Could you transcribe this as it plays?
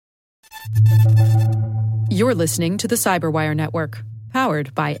You're listening to the Cyberwire Network,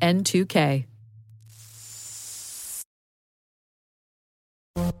 powered by N2K.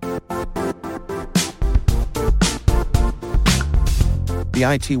 The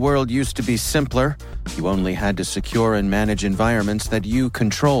IT world used to be simpler. You only had to secure and manage environments that you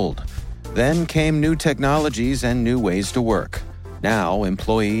controlled. Then came new technologies and new ways to work. Now,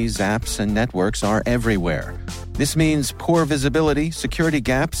 employees, apps, and networks are everywhere. This means poor visibility, security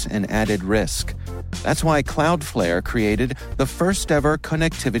gaps, and added risk. That's why Cloudflare created the first-ever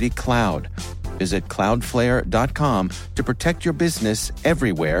connectivity cloud. Visit cloudflare.com to protect your business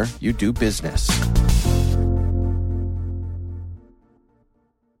everywhere you do business.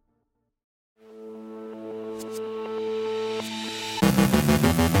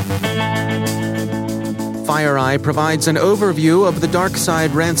 FireEye provides an overview of the DarkSide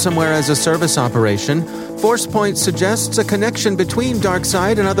ransomware as a service operation. Forcepoint suggests a connection between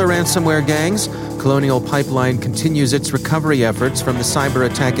DarkSide and other ransomware gangs. Colonial Pipeline continues its recovery efforts from the cyber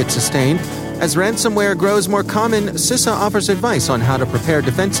attack it sustained. As ransomware grows more common, CISA offers advice on how to prepare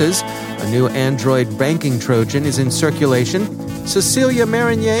defenses. A new Android banking Trojan is in circulation. Cecilia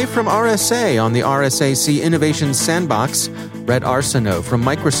Marinier from RSA on the RSAC Innovation Sandbox. Brett Arsenault from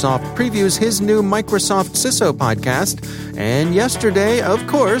Microsoft previews his new Microsoft CISO podcast. And yesterday, of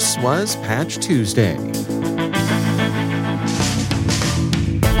course, was Patch Tuesday.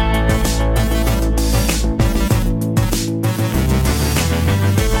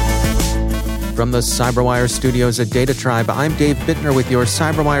 From the CyberWire studios at Data Tribe, I'm Dave Bittner with your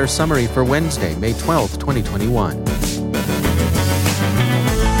CyberWire summary for Wednesday, May 12th, 2021.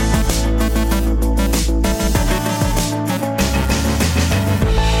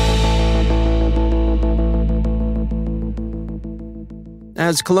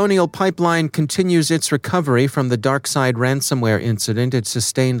 As Colonial Pipeline continues its recovery from the DarkSide ransomware incident it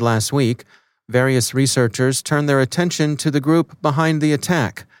sustained last week, various researchers turn their attention to the group behind the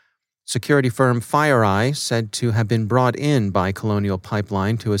attack. Security firm FireEye, said to have been brought in by Colonial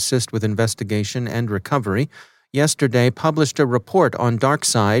Pipeline to assist with investigation and recovery, yesterday published a report on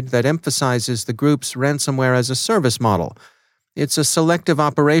DarkSide that emphasizes the group's ransomware as a service model. It's a selective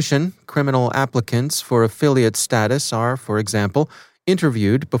operation. Criminal applicants for affiliate status are, for example,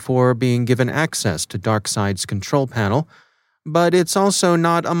 interviewed before being given access to DarkSide's control panel. But it's also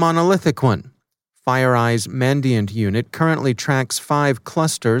not a monolithic one. FireEye's Mandiant unit currently tracks 5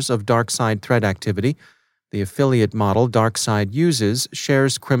 clusters of DarkSide threat activity. The affiliate model DarkSide uses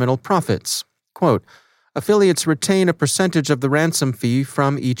shares criminal profits. Quote, affiliates retain a percentage of the ransom fee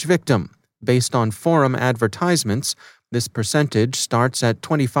from each victim. Based on forum advertisements, this percentage starts at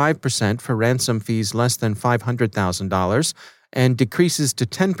 25% for ransom fees less than $500,000 and decreases to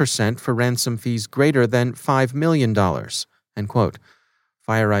 10% for ransom fees greater than $5 million. End quote.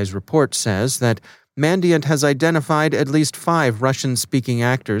 FireEye's report says that Mandiant has identified at least 5 Russian-speaking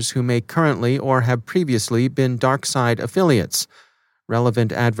actors who may currently or have previously been DarkSide affiliates.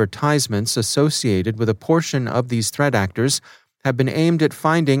 Relevant advertisements associated with a portion of these threat actors have been aimed at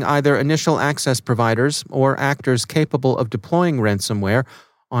finding either initial access providers or actors capable of deploying ransomware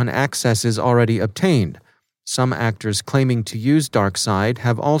on accesses already obtained. Some actors claiming to use DarkSide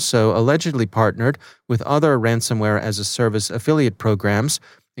have also allegedly partnered with other ransomware-as-a-service affiliate programs,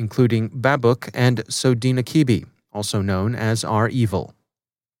 including Babuk and Sodinokibi, also known as REvil.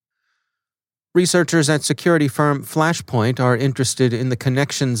 Researchers at security firm Flashpoint are interested in the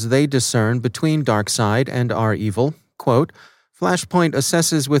connections they discern between DarkSide and REvil. Quote, Flashpoint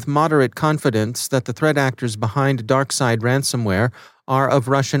assesses with moderate confidence that the threat actors behind DarkSide ransomware are of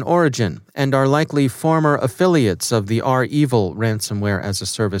Russian origin and are likely former affiliates of the REvil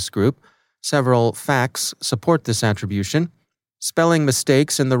ransomware-as-a-service group. Several facts support this attribution. Spelling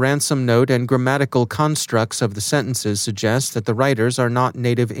mistakes in the ransom note and grammatical constructs of the sentences suggest that the writers are not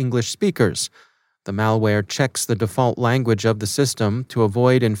native English speakers. The malware checks the default language of the system to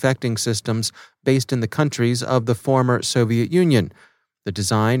avoid infecting systems based in the countries of the former Soviet Union. The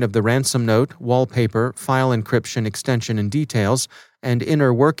design of the ransom note, wallpaper, file encryption extension and details, and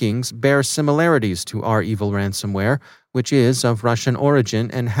inner workings bear similarities to REvil ransomware, which is of Russian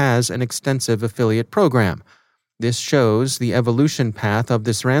origin and has an extensive affiliate program. This shows the evolution path of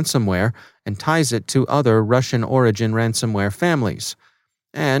this ransomware and ties it to other Russian origin ransomware families.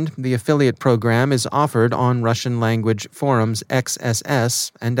 And the affiliate program is offered on Russian language forums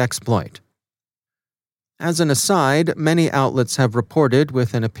XSS and Exploit. As an aside, many outlets have reported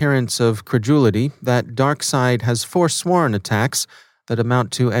with an appearance of credulity that DarkSide has forsworn attacks that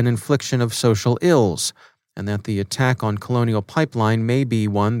amount to an infliction of social ills, and that the attack on Colonial Pipeline may be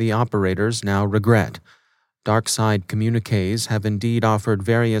one the operators now regret. DarkSide communiques have indeed offered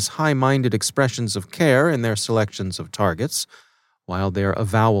various high-minded expressions of care in their selections of targets, while their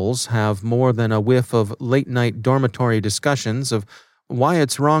avowals have more than a whiff of late-night dormitory discussions of why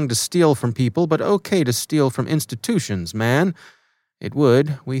it's wrong to steal from people but okay to steal from institutions, man. It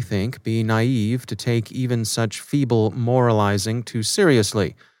would, we think, be naive to take even such feeble moralizing too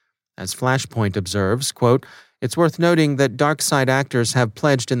seriously. As Flashpoint observes, quote, "It's worth noting that DarkSide actors have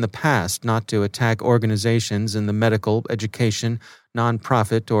pledged in the past not to attack organizations in the medical, education,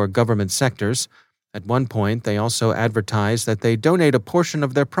 nonprofit, or government sectors. At one point, they also advertised that they donate a portion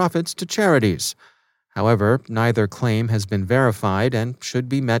of their profits to charities. However, neither claim has been verified and should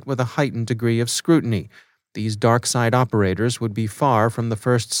be met with a heightened degree of scrutiny. These DarkSide operators would be far from the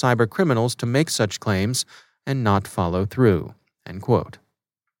first cybercriminals to make such claims and not follow through." End quote.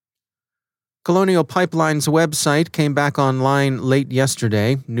 Colonial Pipeline's website came back online late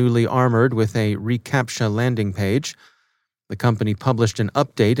yesterday, newly armored with a reCAPTCHA landing page. The company published an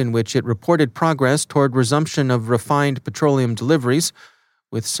update in which it reported progress toward resumption of refined petroleum deliveries,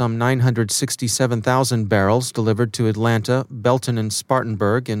 with some 967,000 barrels delivered to Atlanta, Belton and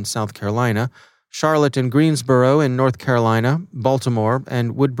Spartanburg in South Carolina, Charlotte and Greensboro in North Carolina, Baltimore,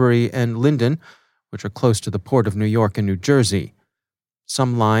 and Woodbury and Linden, which are close to the port of New York and New Jersey.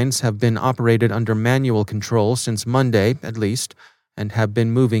 Some lines have been operated under manual control since Monday, at least, and have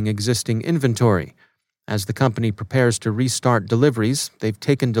been moving existing inventory. As the company prepares to restart deliveries, they've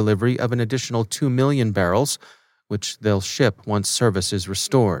taken delivery of an additional 2 million barrels, which they'll ship once service is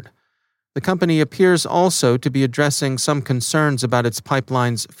restored. The company appears also to be addressing some concerns about its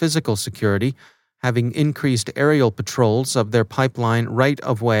pipeline's physical security, having increased aerial patrols of their pipeline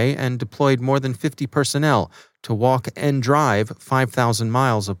right-of-way and deployed more than 50 personnel to walk and drive 5,000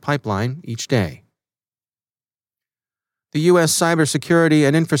 miles of pipeline each day. The U.S. Cybersecurity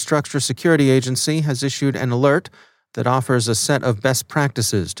and Infrastructure Security Agency has issued an alert that offers a set of best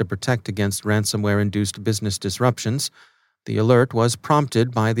practices to protect against ransomware-induced business disruptions. The alert was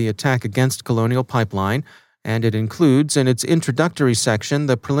prompted by the attack against Colonial Pipeline, and it includes in its introductory section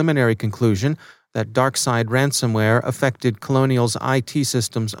the preliminary conclusion that DarkSide ransomware affected Colonial's IT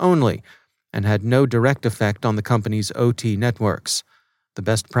systems only and had no direct effect on the company's OT networks. The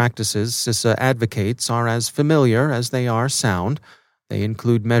best practices CISA advocates are as familiar as they are sound. They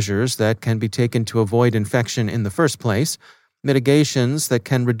include measures that can be taken to avoid infection in the first place, mitigations that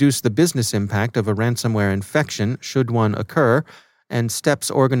can reduce the business impact of a ransomware infection should one occur, and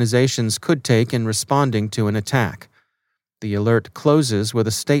steps organizations could take in responding to an attack. The alert closes with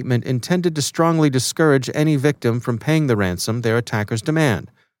a statement intended to strongly discourage any victim from paying the ransom their attackers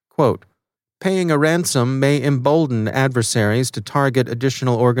demand. Quote, "Paying a ransom may embolden adversaries to target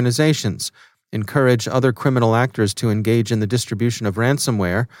additional organizations, encourage other criminal actors to engage in the distribution of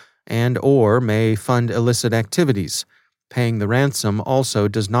ransomware, and/or may fund illicit activities. Paying the ransom also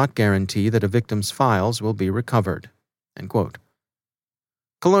does not guarantee that a victim's files will be recovered." End quote.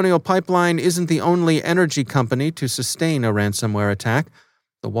 Colonial Pipeline isn't the only energy company to sustain a ransomware attack.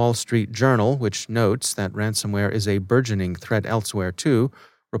 The Wall Street Journal, which notes that ransomware is a burgeoning threat elsewhere too,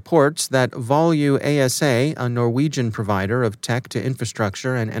 reports that Volue ASA, a Norwegian provider of tech to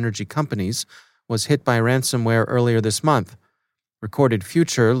infrastructure and energy companies, was hit by ransomware earlier this month. Recorded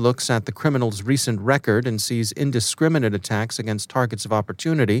Future looks at the criminal's recent record and sees indiscriminate attacks against targets of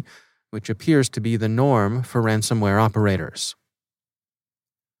opportunity, which appears to be the norm for ransomware operators.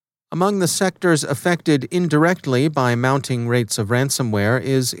 Among the sectors affected indirectly by mounting rates of ransomware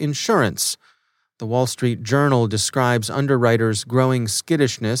is insurance. The Wall Street Journal describes underwriters' growing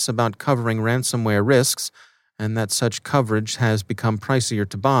skittishness about covering ransomware risks and that such coverage has become pricier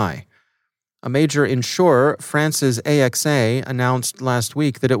to buy. A major insurer, France's AXA, announced last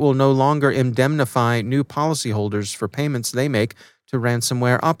week that it will no longer indemnify new policyholders for payments they make to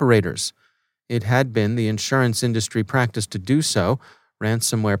ransomware operators. It had been the insurance industry practice to do so,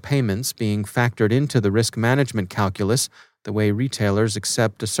 ransomware payments being factored into the risk management calculus the way retailers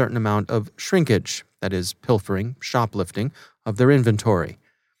accept a certain amount of shrinkage, that is, pilfering, shoplifting, of their inventory.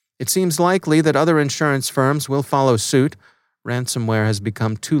 It seems likely that other insurance firms will follow suit. Ransomware has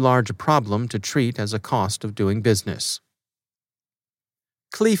become too large a problem to treat as a cost of doing business.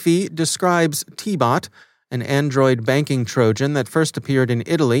 Cleafy describes T-Bot, an Android banking Trojan that first appeared in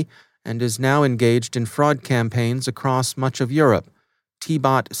Italy and is now engaged in fraud campaigns across much of Europe.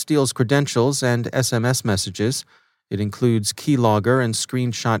 T-Bot steals credentials and SMS messages. It includes keylogger and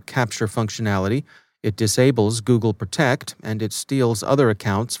screenshot capture functionality. It disables Google Protect, and it steals other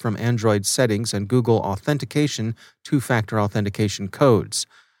accounts from Android settings and Google Authentication two-factor authentication codes.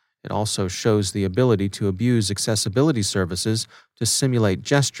 It also shows the ability to abuse accessibility services to simulate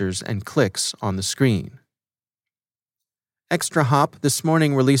gestures and clicks on the screen. ExtraHop this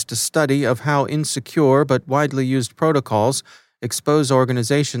morning released a study of how insecure but widely used protocols expose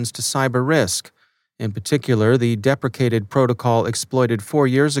organizations to cyber risk. In particular, the deprecated protocol exploited 4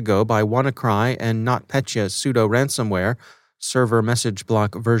 years ago by WannaCry and NotPetya pseudo-ransomware, Server Message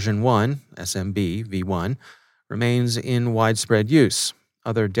Block version 1, SMB v1, remains in widespread use.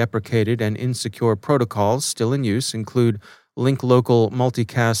 Other deprecated and insecure protocols still in use include Link Local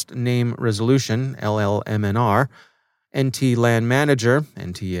Multicast Name Resolution, LLMNR, NT-LAN Manager,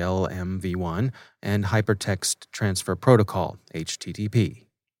 NTLM-v1, and Hypertext Transfer Protocol, HTTP.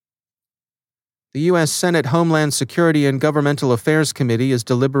 The U.S. Senate Homeland Security and Governmental Affairs Committee is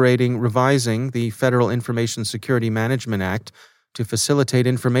deliberating revising the Federal Information Security Management Act to facilitate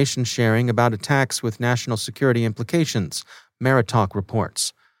information sharing about attacks with national security implications, Maritalk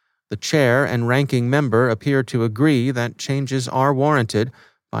reports. The chair and ranking member appear to agree that changes are warranted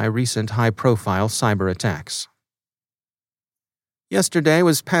by recent high-profile cyber attacks. Yesterday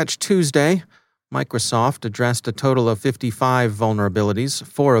was Patch Tuesday. Microsoft addressed a total of 55 vulnerabilities,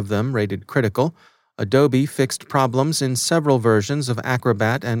 4 of them rated critical. Adobe fixed problems in several versions of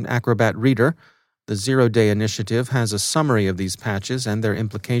Acrobat and Acrobat Reader. The Zero-Day Initiative has a summary of these patches and their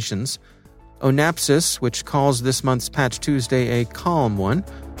implications. Onapsis, which calls this month's Patch Tuesday a calm one,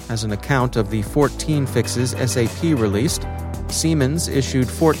 has an account of the 14 fixes SAP released. Siemens issued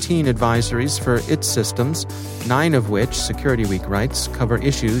 14 advisories for its systems, 9 of which, Security Week writes, cover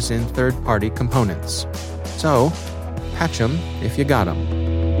issues in third-party components. So, patch 'em if you got 'em.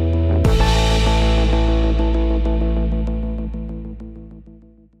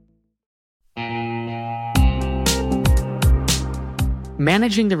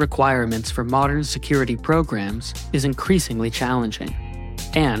 Managing the requirements for modern security programs is increasingly challenging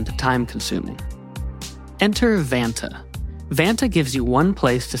and time-consuming. Enter Vanta. Vanta gives you one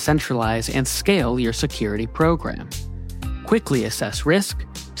place to centralize and scale your security program. Quickly assess risk,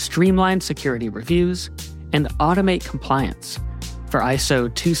 streamline security reviews, and automate compliance for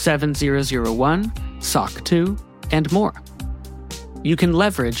ISO 27001, SOC 2, and more. You can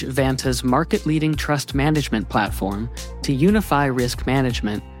leverage Vanta's market-leading trust management platform to unify risk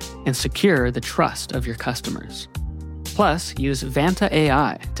management and secure the trust of your customers. Plus, use Vanta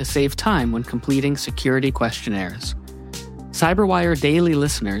AI to save time when completing security questionnaires. CyberWire Daily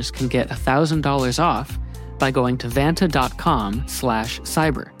listeners can get $1,000 off by going to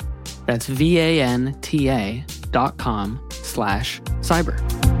vanta.com/cyber. That's VANTA.com/cyber.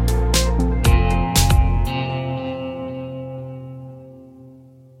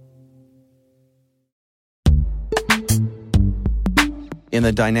 In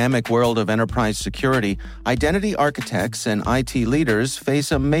the dynamic world of enterprise security, identity architects and IT leaders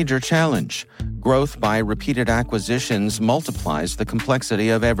face a major challenge. Growth by repeated acquisitions multiplies the complexity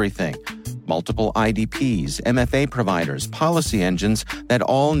of everything. Multiple IDPs, MFA providers, policy engines that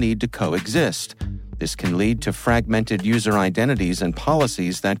all need to coexist. This can lead to fragmented user identities and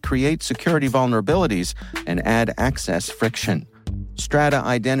policies that create security vulnerabilities and add access friction. Strata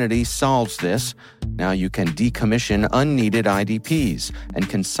Identity solves this. Now you can decommission unneeded IDPs and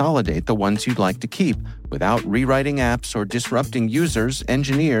consolidate the ones you'd like to keep without rewriting apps or disrupting users,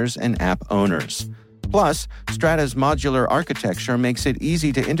 engineers, and app owners. Plus, Strata's modular architecture makes it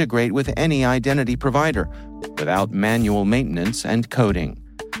easy to integrate with any identity provider without manual maintenance and coding.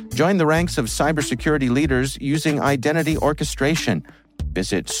 Join the ranks of cybersecurity leaders using identity orchestration.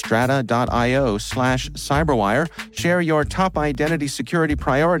 Visit strata.io/cyberwire, share your top identity security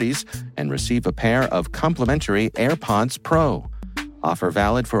priorities, and receive a pair of complimentary AirPods Pro. Offer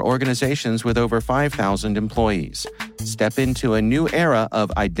valid for organizations with over 5,000 employees. Step into a new era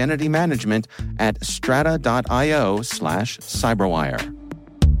of identity management at strata.io/cyberwire.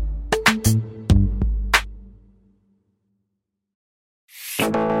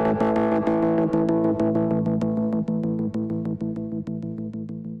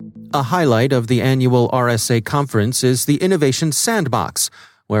 A highlight of the annual RSA conference is the Innovation Sandbox,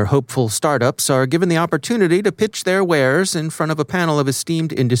 where hopeful startups are given the opportunity to pitch their wares in front of a panel of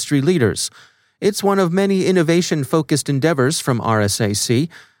esteemed industry leaders. It's one of many innovation-focused endeavors from RSAC,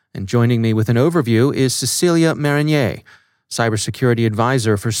 and joining me with an overview is Cecilia Marinier, Cybersecurity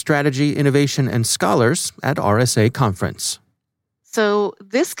Advisor for Strategy, Innovation, and Scholars at RSA Conference. So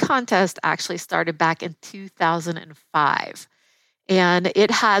this contest actually started back in 2005. And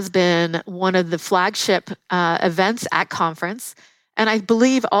it has been one of the flagship events at conference. And I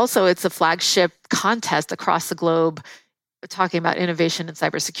believe also it's a flagship contest across the globe talking about innovation in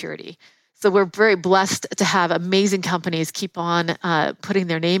cybersecurity. So we're very blessed to have amazing companies keep on putting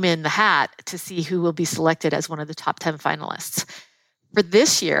their name in the hat to see who will be selected as one of the top 10 finalists. For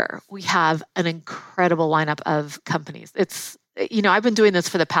this year, we have an incredible lineup of companies. I've been doing this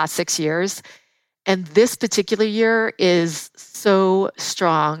for the past 6 years, and this particular year is so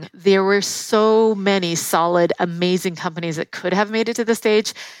strong. There were so many solid, amazing companies that could have made it to the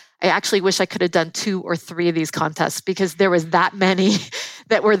stage. I actually wish I could have done 2 or 3 of these contests because there was that many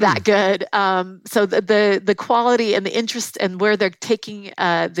that were that good. So the quality and the interest and where they're taking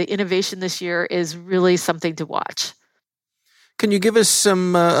the innovation this year is really something to watch. Can you give us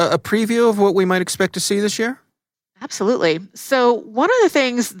some a preview of what we might expect to see this year? Absolutely. So one of the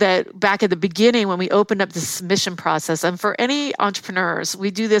things that back at the beginning when we opened up the submission process, and for any entrepreneurs, we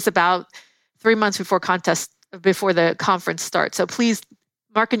do this about 3 months before the conference starts. So please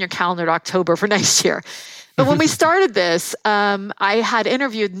mark in your calendar to October for next year. But when we started this, I had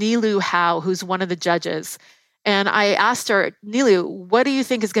interviewed Nilu Howe, who's one of the judges. And I asked her, Nilu, what do you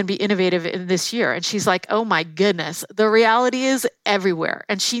think is going to be innovative in this year? And she's like, oh my goodness, the reality is everywhere.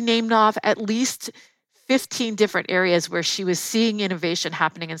 And she named off at least 15 different areas where she was seeing innovation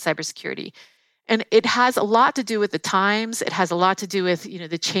happening in cybersecurity. And it has a lot to do with the times. It has a lot to do with,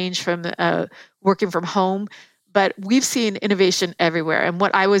 the change from working from home. But we've seen innovation everywhere. And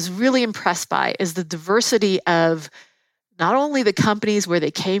what I was really impressed by is the diversity of not only the companies where they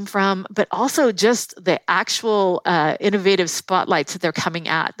came from, but also just the actual innovative spotlights that they're coming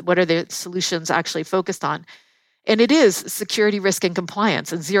at. What are the solutions actually focused on? And it is security, risk, and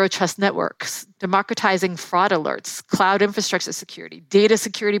compliance and zero trust networks, democratizing fraud alerts, cloud infrastructure security, data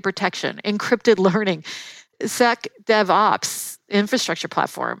security protection, encrypted learning, DevOps, infrastructure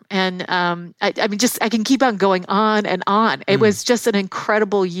platform. And I can keep on going on and on. It was just an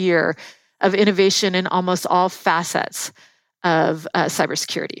incredible year of innovation in almost all facets of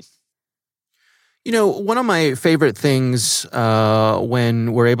cybersecurity. One of my favorite things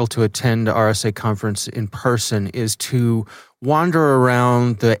when we're able to attend RSA conference in person is to wander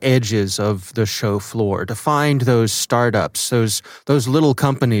around the edges of the show floor, to find those startups, those little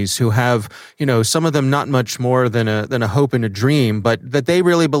companies who have, some of them not much more than a hope and a dream, but that they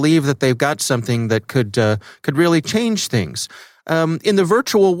really believe that they've got something that could really change things. In the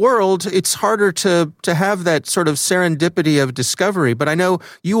virtual world, it's harder to have that sort of serendipity of discovery, but I know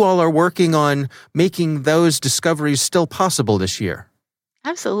you all are working on making those discoveries still possible this year.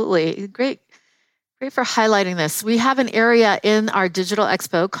 Absolutely. Great for highlighting this. We have an area in our digital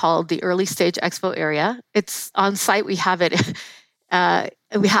expo called the Early Stage Expo area. It's on site. We have it.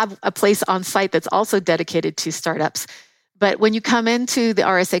 We have a place on site that's also dedicated to startups. But when you come into the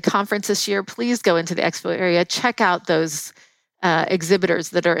RSA conference this year, please go into the expo area, check out those exhibitors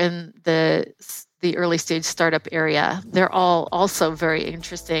that are in the early stage startup area. They're all also very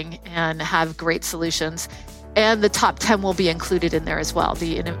interesting and have great solutions. And the top 10 will be included in there as well,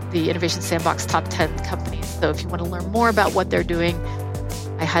 the Innovation Sandbox top 10 companies. So if you want to learn more about what they're doing,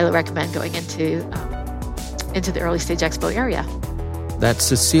 I highly recommend going into the Early Stage Expo area. That's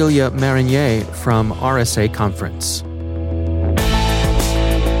Cecilia Marinier from RSA Conference.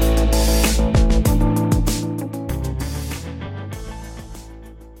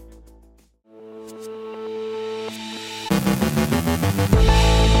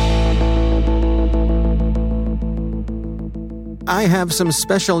 I have some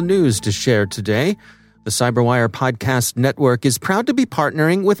special news to share today. The CyberWire Podcast Network is proud to be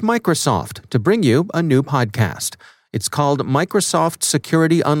partnering with Microsoft to bring you a new podcast. It's called Microsoft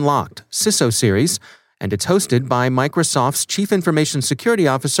Security Unlocked, CISO Series, and it's hosted by Microsoft's Chief Information Security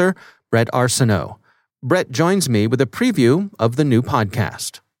Officer, Brett Arsenault. Brett joins me with a preview of the new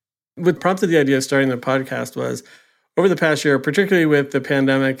podcast. What prompted the idea of starting the podcast was, over the past year, particularly with the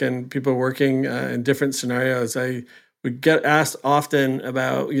pandemic and people working in different scenarios, we get asked often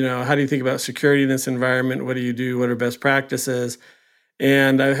about, how do you think about security in this environment? What do you do? What are best practices?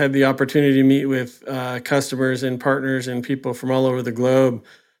 And I've had the opportunity to meet with customers and partners and people from all over the globe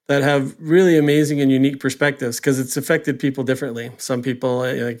that have really amazing and unique perspectives because it's affected people differently. Some people,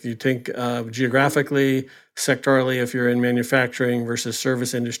 like you think geographically, sectorally, if you're in manufacturing versus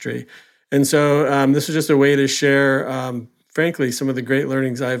service industry. And so this is just a way to share frankly, some of the great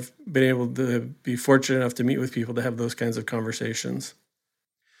learnings I've been able to be fortunate enough to meet with people to have those kinds of conversations.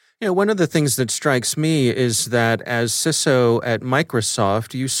 One of the things that strikes me is that as CISO at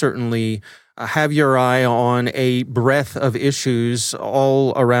Microsoft, you certainly have your eye on a breadth of issues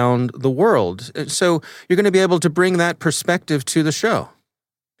all around the world. So you're going to be able to bring that perspective to the show.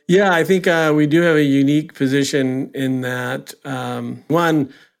 Yeah, I think we do have a unique position in that,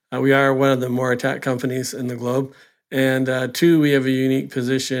 we are one of the more attacked companies in the globe. And two, we have a unique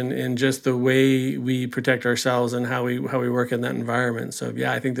position in just the way we protect ourselves and how we work in that environment. So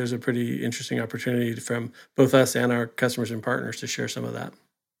yeah, I think there's a pretty interesting opportunity from both us and our customers and partners to share some of that.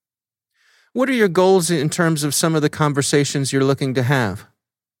 What are your goals in terms of some of the conversations you're looking to have?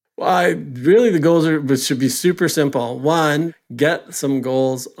 Well, really the goals should be super simple. One, get some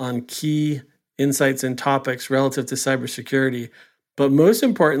goals on key insights and topics relative to cybersecurity. But most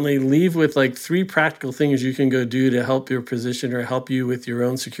importantly, leave with like 3 practical things you can go do to help your position or help you with your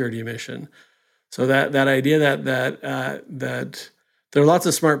own security mission. So that idea that there are lots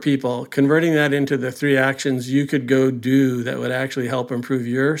of smart people, converting that into the 3 actions you could go do that would actually help improve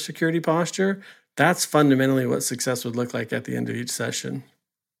your security posture, that's fundamentally what success would look like at the end of each session.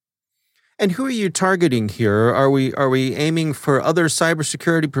 And who are you targeting here? Are we aiming for other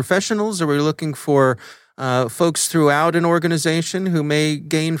cybersecurity professionals? Are we looking for folks throughout an organization who may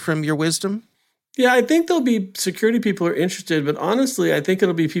gain from your wisdom? Yeah, I think there'll be security people who are interested, but honestly, I think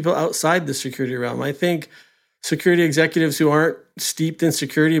it'll be people outside the security realm. I think security executives who aren't steeped in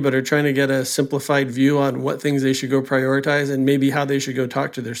security but are trying to get a simplified view on what things they should go prioritize and maybe how they should go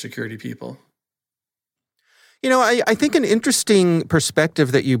talk to their security people. You know, I think an interesting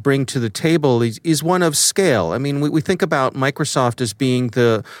perspective that you bring to the table is one of scale. I mean, we think about Microsoft as being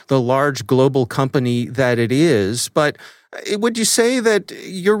the large global company that it is, but would you say that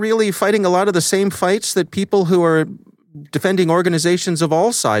you're really fighting a lot of the same fights that people who are defending organizations of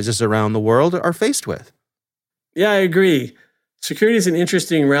all sizes around the world are faced with? Yeah, I agree. Security is an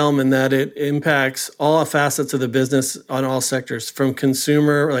interesting realm in that it impacts all facets of the business on all sectors, from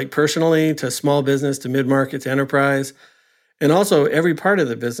consumer, like personally, to small business, to mid-market, to enterprise, and also every part of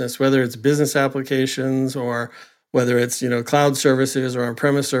the business, whether it's business applications or whether it's cloud services or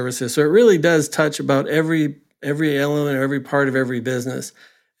on-premise services. So it really does touch about every element or every part of every business.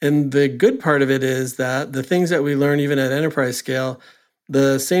 And the good part of it is that the things that we learn even at enterprise scale,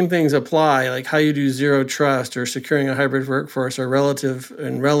 the same things apply, like how you do zero trust or securing a hybrid workforce are relative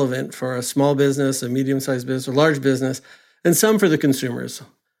and relevant for a small business, a medium-sized business, or large business, and some for the consumers.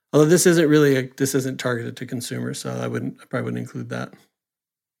 Although this isn't targeted to consumers, so I probably wouldn't include that.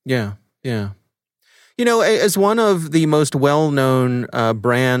 Yeah. You know, as one of the most well-known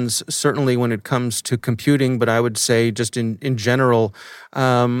brands, certainly when it comes to computing, but I would say just in general,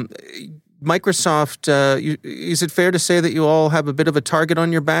 Microsoft, is it fair to say that you all have a bit of a target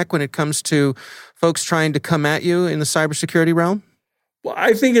on your back when it comes to folks trying to come at you in the cybersecurity realm? Well,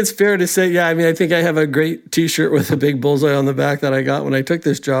 I think it's fair to say, yeah. I mean, I think I have a great T-shirt with a big bullseye on the back that I got when I took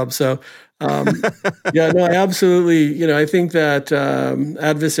this job. So, yeah, no, I absolutely, I think that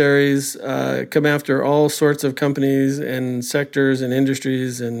adversaries come after all sorts of companies and sectors and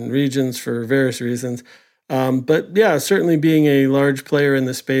industries and regions for various reasons. But yeah, certainly being a large player in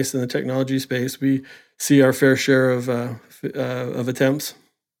the space, in the technology space, we see our fair share of attempts.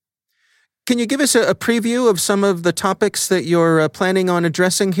 Can you give us a preview of some of the topics that you're planning on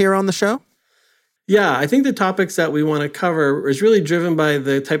addressing here on the show? Yeah, I think the topics that we want to cover is really driven by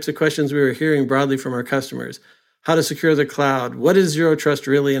the types of questions we were hearing broadly from our customers. How to secure the cloud? What is zero trust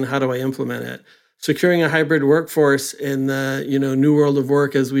really, and how do I implement it? Securing a hybrid workforce in the new world of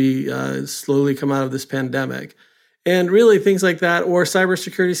work as we slowly come out of this pandemic. And really things like that, or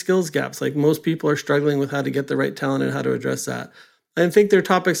cybersecurity skills gaps. Like most people are struggling with how to get the right talent and how to address that. I think they're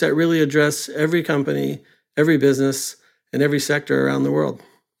topics that really address every company, every business, and every sector around the world.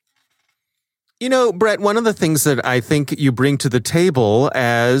 You know, Brett, one of the things that I think you bring to the table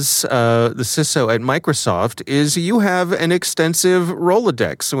as the CISO at Microsoft is you have an extensive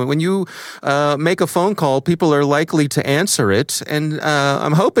Rolodex. So when you make a phone call, people are likely to answer it. And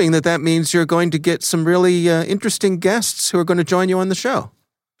I'm hoping that means you're going to get some really interesting guests who are going to join you on the show.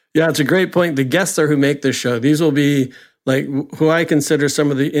 Yeah, it's a great point. The guests are who make this show. These will be like who I consider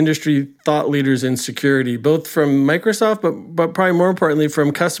some of the industry thought leaders in security, both from Microsoft, but probably more importantly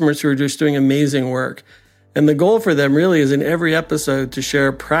from customers who are just doing amazing work. And the goal for them really is in every episode to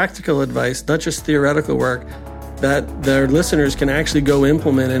share practical advice, not just theoretical work, that their listeners can actually go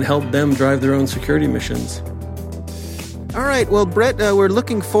implement and help them drive their own security missions. All right. Well, Brett, we're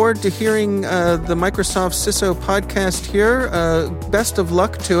looking forward to hearing the Microsoft CISO podcast here. Best of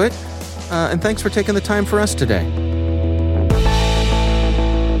luck to it. And thanks for taking the time for us today.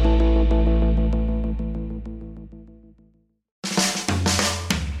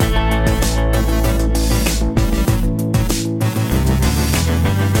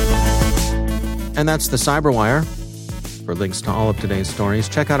 And that's the Cyberwire. For links to all of today's stories,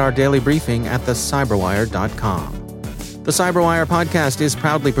 check out our daily briefing at thecyberwire.com. The Cyberwire podcast is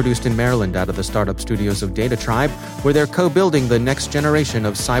proudly produced in Maryland out of the startup studios of Data Tribe, where they're co-building the next generation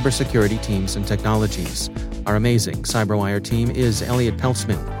of cybersecurity teams and technologies. Our amazing CyberWire team is Elliot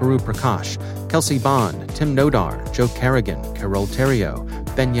Peltzman, Puru Prakash, Kelsey Bond, Tim Nodar, Joe Carrigan, Carol Terrio,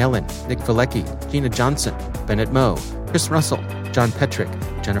 Ben Yellen, Nick Valecki, Gina Johnson, Bennett Moe, Chris Russell, John Petrick,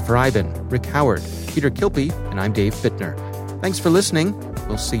 Jennifer Iben, Rick Howard, Peter Kilpie, and I'm Dave Bittner. Thanks for listening.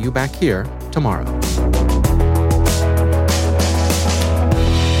 We'll see you back here tomorrow.